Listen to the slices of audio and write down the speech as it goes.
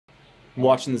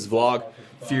watching this vlog,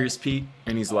 Furious Pete,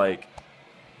 and he's like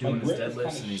doing his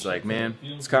deadlifts, and he's like, man,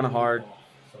 it's kind of hard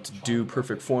to do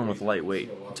perfect form with lightweight.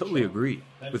 I totally agree.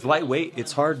 With lightweight,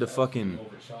 it's hard to fucking,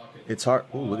 it's hard.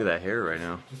 Oh, look at that hair right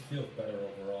now.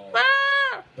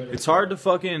 It's hard to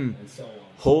fucking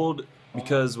hold,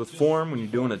 because with form, when you're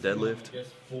doing a deadlift,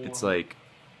 it's like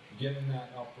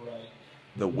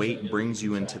the weight brings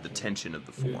you into the tension of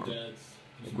the form.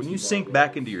 Like when you sink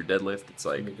back into your deadlift, it's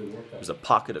like there's a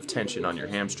pocket of tension on your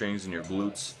hamstrings and your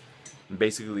glutes, and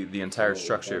basically the entire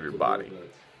structure of your body.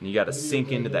 And you got to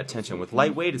sink into that tension. With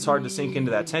lightweight, it's hard to sink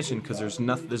into that tension because there's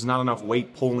not enough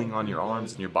weight pulling on your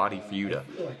arms and your body for you to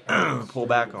pull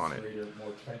back on it.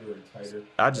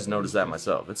 I just noticed that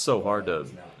myself. It's so hard to,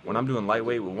 when I'm doing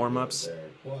lightweight with warm-ups,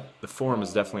 the form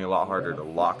is definitely a lot harder to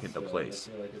lock into place.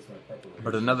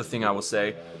 But another thing I will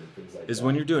say is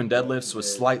when you're doing deadlifts with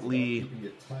slightly,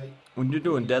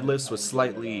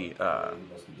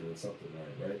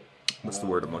 what's the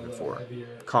word I'm looking for?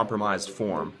 Compromised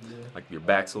form, like your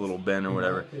back's a little bent or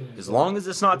whatever. As long as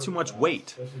it's not too much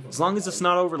weight, as long as it's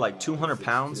not over like 200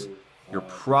 pounds, you're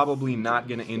probably not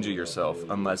going to injure yourself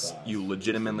unless you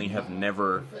legitimately have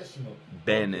never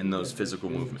been in those physical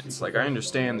movements. Like I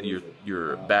understand that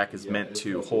your back is meant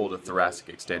to hold a thoracic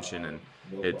extension and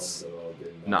it's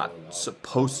not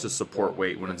supposed to support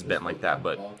weight when it's bent like that,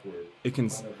 but it can.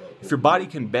 If your body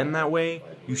can bend that way,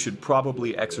 you should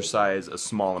probably exercise a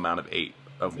small amount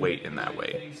of weight in that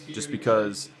way. Just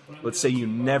because, let's say you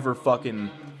never fucking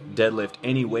deadlift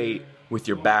any weight with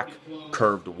your back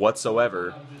curved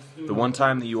whatsoever, the one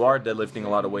time that you are deadlifting a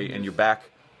lot of weight and your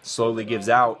back slowly gives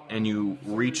out and you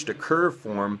reach the curve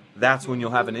form, that's when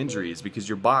you'll have an injury, is because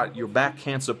your back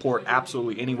can't support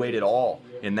absolutely any weight at all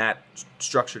in that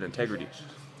structured integrity.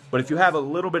 But if you have a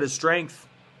little bit of strength,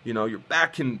 you know, your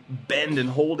back can bend and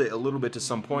hold it a little bit to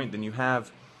some point, then you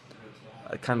have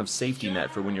a kind of safety net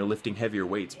for when you're lifting heavier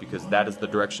weights, because that is the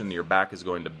direction that your back is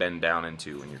going to bend down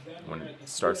into when it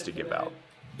starts to give out,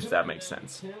 if that makes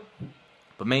sense.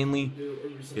 But mainly,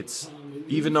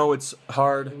 even though it's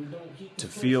hard to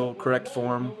feel correct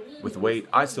form with weight,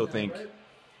 I still think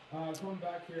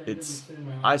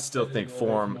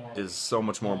form is so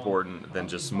much more important than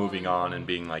just moving on and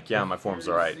being like, yeah, my form's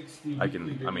alright. I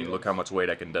mean, look how much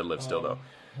weight I can deadlift still though.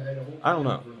 I don't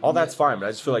know. All that's fine, but I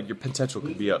just feel like your potential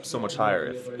could be up so much higher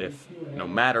if no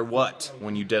matter what,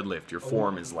 when you deadlift, your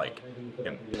form is like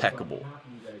impeccable.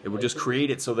 It would just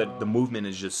create it so that the movement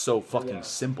is just so fucking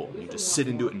simple. You just sit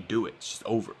into it and do it. It's just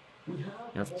over. You're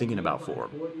not thinking about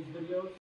form.